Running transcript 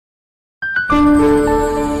ఇప్పుడు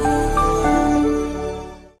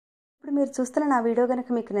మీరు చూస్తున్న నా వీడియో కనుక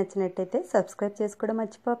మీకు నచ్చినట్టయితే సబ్స్క్రైబ్ చేసుకోవడం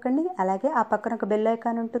మర్చిపోకండి. అలాగే ఆ పక్కన ఒక బెల్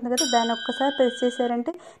ఐకాన్ ఉంటుంది కదా, దాన్ని ఒక్కసారి ప్రెస్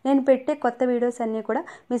చేశారంటే నేను పెట్టే కొత్త వీడియోస్ అన్నీ కూడా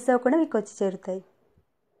మిస్ అవ్వకుండా మీకు వచ్చి చేరుతాయి.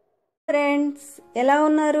 ఫ్రెండ్స్, ఎలా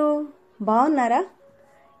ఉన్నారు? బాగున్నారా?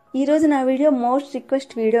 ఈరోజు నా వీడియో మోస్ట్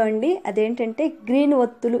రిక్వెస్ట్ వీడియో అండి. అదేంటంటే గ్రీన్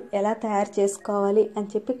ఒత్తులు ఎలా తయారు చేసుకోవాలి అని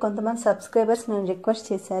చెప్పి కొంతమంది సబ్స్క్రైబర్స్ నన్ను రిక్వెస్ట్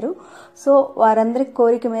చేశారు. సో వారందరి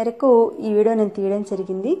కోరిక మేరకు ఈ వీడియో నేను తీయడం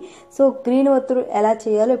జరిగింది. సో గ్రీన్ ఒత్తులు ఎలా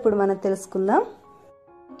చేయాలో ఇప్పుడు మనం తెలుసుకుందాం.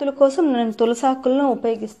 ఒత్తుల కోసం నేను తులసాకులను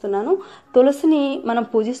ఉపయోగిస్తున్నాను. తులసిని మనం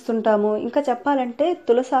పూజిస్తుంటాము. ఇంకా చెప్పాలంటే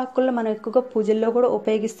తులసాకులను మనం ఎక్కువగా పూజల్లో కూడా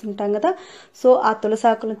ఉపయోగిస్తుంటాం కదా. సో ఆ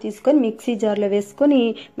తులసాకులను తీసుకొని మిక్సీ జార్లో వేసుకొని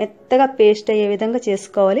మెత్తగా పేస్ట్ అయ్యే విధంగా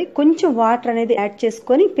చేసుకోవాలి. కొంచెం వాటర్ అనేది యాడ్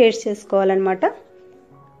చేసుకొని పేస్ట్ చేసుకోవాలన్నమాట.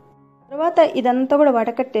 తర్వాత ఇదంతా కూడా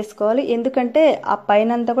వడకట్టేసుకోవాలి. ఎందుకంటే ఆ పైన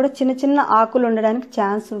అంతా కూడా చిన్న చిన్న ఆకులు ఉండడానికి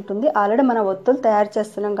ఛాన్స్ ఉంటుంది. ఆల్రెడీ మనం ఒత్తులు తయారు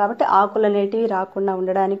చేస్తున్నాం కాబట్టి ఆకులు అనేటివి రాకుండా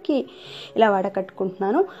ఉండడానికి ఇలా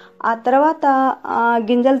వడకట్టుకుంటున్నాను. ఆ తర్వాత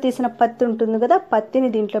గింజలు తీసిన పత్తి ఉంటుంది కదా,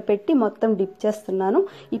 పత్తిని దీంట్లో పెట్టి మొత్తం డిప్ చేస్తున్నాను.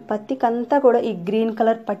 ఈ పత్తికి అంతా కూడా ఈ గ్రీన్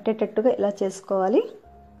కలర్ పట్టేటట్టుగా ఇలా చేసుకోవాలి.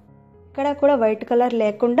 ఇక్కడ కూడా వైట్ కలర్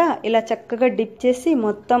లేకుండా ఇలా చక్కగా డిప్ చేసి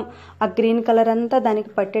మొత్తం ఆ గ్రీన్ కలర్ అంతా దానికి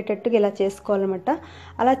పట్టేటట్టుగా ఇలా చేసుకోవాలన్నమాట.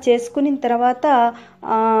 అలా చేసుకున్న తర్వాత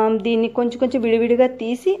దీన్ని కొంచెం కొంచెం విడివిడిగా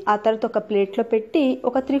తీసి ఆ తర్వాత ఒక ప్లేట్లో పెట్టి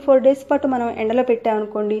ఒక 3-4 డేస్ పాటు మనం ఎండలో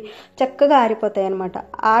పెట్టామనుకోండి, చక్కగా ఆరిపోతాయి అన్నమాట.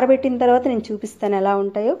 ఆరబెట్టిన తర్వాత నేను చూపిస్తాను ఎలా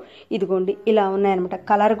ఉంటాయో. ఇదిగోండి, ఇలా ఉన్నాయన్నమాట.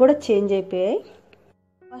 కలర్ కూడా చేంజ్ అయిపోయాయి.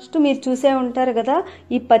 ఫస్ట్ మీరు చూసే ఉంటారు కదా,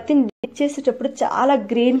 ఈ పత్తిని డిప్ చేసేటప్పుడు చాలా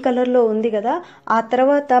గ్రీన్ కలర్లో ఉంది కదా, ఆ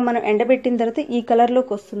తర్వాత మనం ఎండబెట్టిన తర్వాత ఈ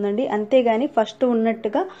కలర్లోకి వస్తుందండి. అంతేగాని ఫస్ట్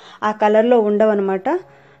ఉన్నట్టుగా ఆ కలర్లో ఉండవన్నమాట.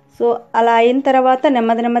 సో అలా అయిన తర్వాత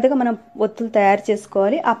నెమ్మదిగా మనం ఒత్తులు తయారు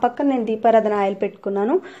చేసుకోవాలి. ఆ పక్కన నేను దీపారాధన ఆయిల్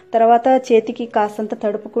పెట్టుకున్నాను. తర్వాత చేతికి కాస్తంత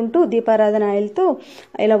తడుపుకుంటూ దీపారాధన ఆయిల్తో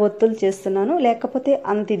ఇలా ఒత్తులు చేస్తున్నాను. లేకపోతే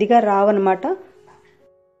అంత ఇదిగా రావన్నమాట.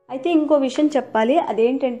 అయితే ఇంకో విషయం చెప్పాలి.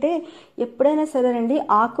 అదేంటంటే ఎప్పుడైనా సరేనండి,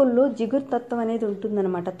 ఆకుల్లో జిగురు తత్వం అనేది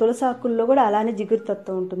ఉంటుందన్నమాట. తులసి ఆకుల్లో కూడా అలానే జిగురు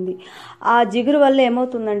తత్వం ఉంటుంది. ఆ జిగురు వల్ల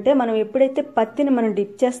ఏమవుతుందంటే మనం ఎప్పుడైతే పత్తిని మనం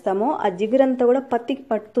డిప్ చేస్తామో ఆ జిగురు అంతా కూడా పత్తికి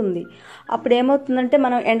పట్టుతుంది. అప్పుడు ఏమవుతుందంటే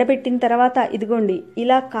మనం ఎండబెట్టిన తర్వాత ఇదిగోండి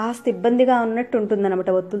ఇలా కాస్త ఇబ్బందిగా ఉన్నట్టు ఉంటుందన్నమాట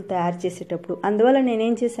ఒత్తులు తయారు చేసేటప్పుడు. అందువల్ల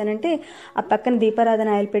నేనేం చేశానంటే ఆ పక్కన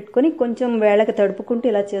దీపారాధన ఆయిల్ పెట్టుకొని కొంచెం వేళ్ళకి తడుపుకుంటూ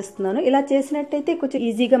ఇలా చేస్తున్నాను. ఇలా చేసినట్టయితే కొంచెం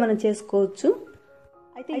ఈజీగా మనం చేసుకోవచ్చు.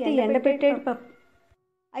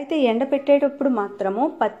 అయితే ఎండపెట్టేటప్పుడు మాత్రము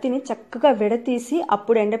పత్తిని చక్కగా విడతీసి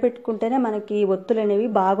అప్పుడు ఎండపెట్టుకుంటేనే మనకి ఒత్తులు అనేవి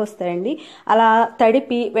బాగా వస్తాయండి. అలా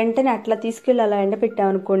తడిపి వెంటనే అట్లా తీసుకెళ్ళి అలా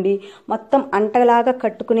ఎండపెట్టామనుకోండి, మొత్తం అంటలాగా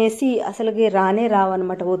కట్టుకునేసి అసలుకి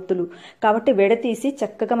రావన్నమాట ఒత్తులు. కాబట్టి విడతీసి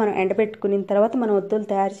చక్కగా మనం ఎండపెట్టుకున్న తర్వాత మనం ఒత్తులు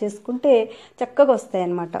తయారు చేసుకుంటే చక్కగా వస్తాయి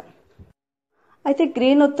అన్నమాట. అయితే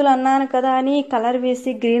గ్రీన్ ఒత్తులు అన్నాను కదా అని కలర్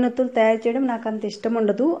వేసి గ్రీన్ ఒత్తులు తయారు చేయడం నాకు అంత ఇష్టం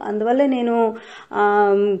ఉండదు. అందువల్ల నేను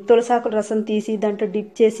తులసాకుల రసం తీసి దాంట్లో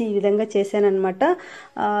డిప్ చేసి ఈ విధంగా చేశానన్నమాట.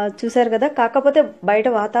 చూసారు కదా. కాకపోతే బయట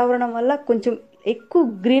వాతావరణం వల్ల కొంచెం ఎక్కువ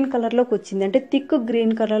గ్రీన్ కలర్లోకి వచ్చింది, అంటే థిక్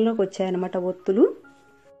గ్రీన్ కలర్లోకి వచ్చాయన్నమాట ఒత్తులు.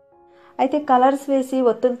 అయితే కలర్స్ వేసి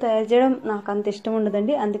ఒత్తులు తయారు చేయడం నాకు అంత ఇష్టం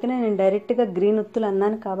ఉండదండి. అందుకనే నేను డైరెక్ట్గా గ్రీన్ ఒత్తులు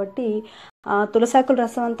అన్నాను కాబట్టి తులసాకుల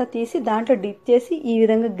రసం అంతా తీసి దాంట్లో డిప్ చేసి ఈ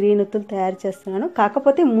విధంగా గ్రీన్ ఒత్తులు తయారు చేస్తున్నాను.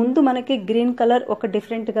 కాకపోతే ముందు మనకి గ్రీన్ కలర్ ఒక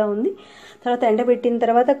డిఫరెంట్గా ఉంది, తర్వాత ఎండబెట్టిన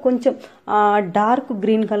తర్వాత కొంచెం డార్క్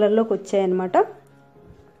గ్రీన్ కలర్లోకి వచ్చాయన్నమాట.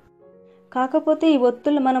 కాకపోతే ఈ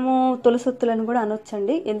ఒత్తులు మనము తులసి ఒత్తులను కూడా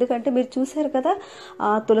అనొచ్చండి. ఎందుకంటే మీరు చూసారు కదా,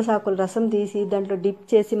 తులసాకుల రసం తీసి దాంట్లో డిప్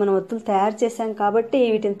చేసి మనం ఒత్తులు తయారు చేసాం కాబట్టి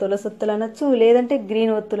వీటిని తులసి ఒత్తులు అనొచ్చు, లేదంటే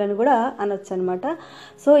గ్రీన్ ఒత్తులను కూడా అనొచ్చు అనమాట.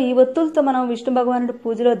 సో ఈ ఒత్తులతో మనం విష్ణు భగవానుడి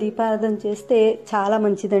పూజలో దీపారాధన చేస్తే చాలా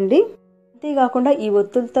మంచిదండి. అంతేకాకుండా ఈ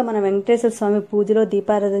ఒత్తులతో మనం వెంకటేశ్వర స్వామి పూజలో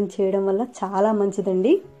దీపారాధన చేయడం వల్ల చాలా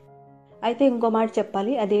మంచిదండి. అయితే ఇంకో మాట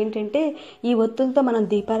చెప్పాలి. అదేంటంటే ఈ ఒత్తులతో మనం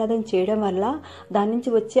దీపారాధన చేయడం వల్ల దాని నుంచి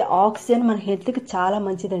వచ్చే ఆక్సిజన్ మన హెల్త్కి చాలా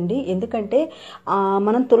మంచిదండి. ఎందుకంటే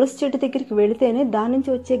మనం తులసి చెట్టు దగ్గరికి వెళితేనే దాని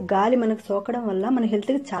నుంచి వచ్చే గాలి మనకు సోకడం వల్ల మన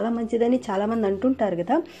హెల్త్కి చాలా మంచిదని చాలామంది అంటుంటారు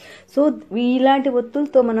కదా. సో ఇలాంటి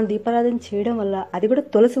ఒత్తులతో మనం దీపారాధన చేయడం వల్ల, అది కూడా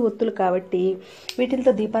తులసి ఒత్తులు కాబట్టి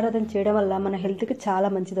వీటితో దీపారాధన చేయడం వల్ల మన హెల్త్కి చాలా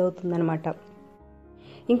మంచిది అవుతుందన్నమాట.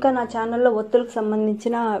 ఇంకా నా ఛానల్లో ఒత్తులకు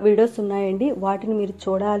సంబంధించిన వీడియోస్ ఉన్నాయండి. వాటిని మీరు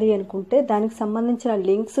చూడాలి అనుకుంటే దానికి సంబంధించిన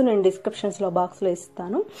లింక్స్ నేను డిస్క్రిప్షన్స్లో బాక్స్లో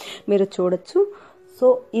ఇస్తాను, మీరు చూడొచ్చు. సో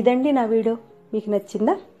ఇదండి నా వీడియో. మీకు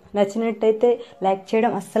నచ్చిందా? నచ్చినట్టయితే లైక్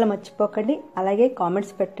చేయడం అస్సలు మర్చిపోకండి. అలాగే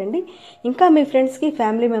కామెంట్స్ పెట్టండి. ఇంకా మీ ఫ్రెండ్స్కి,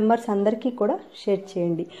 ఫ్యామిలీ మెంబర్స్ అందరికీ కూడా షేర్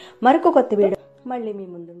చేయండి. మరొక కొత్త వీడియో మళ్ళీ మీ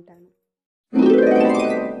ముందుంటాను.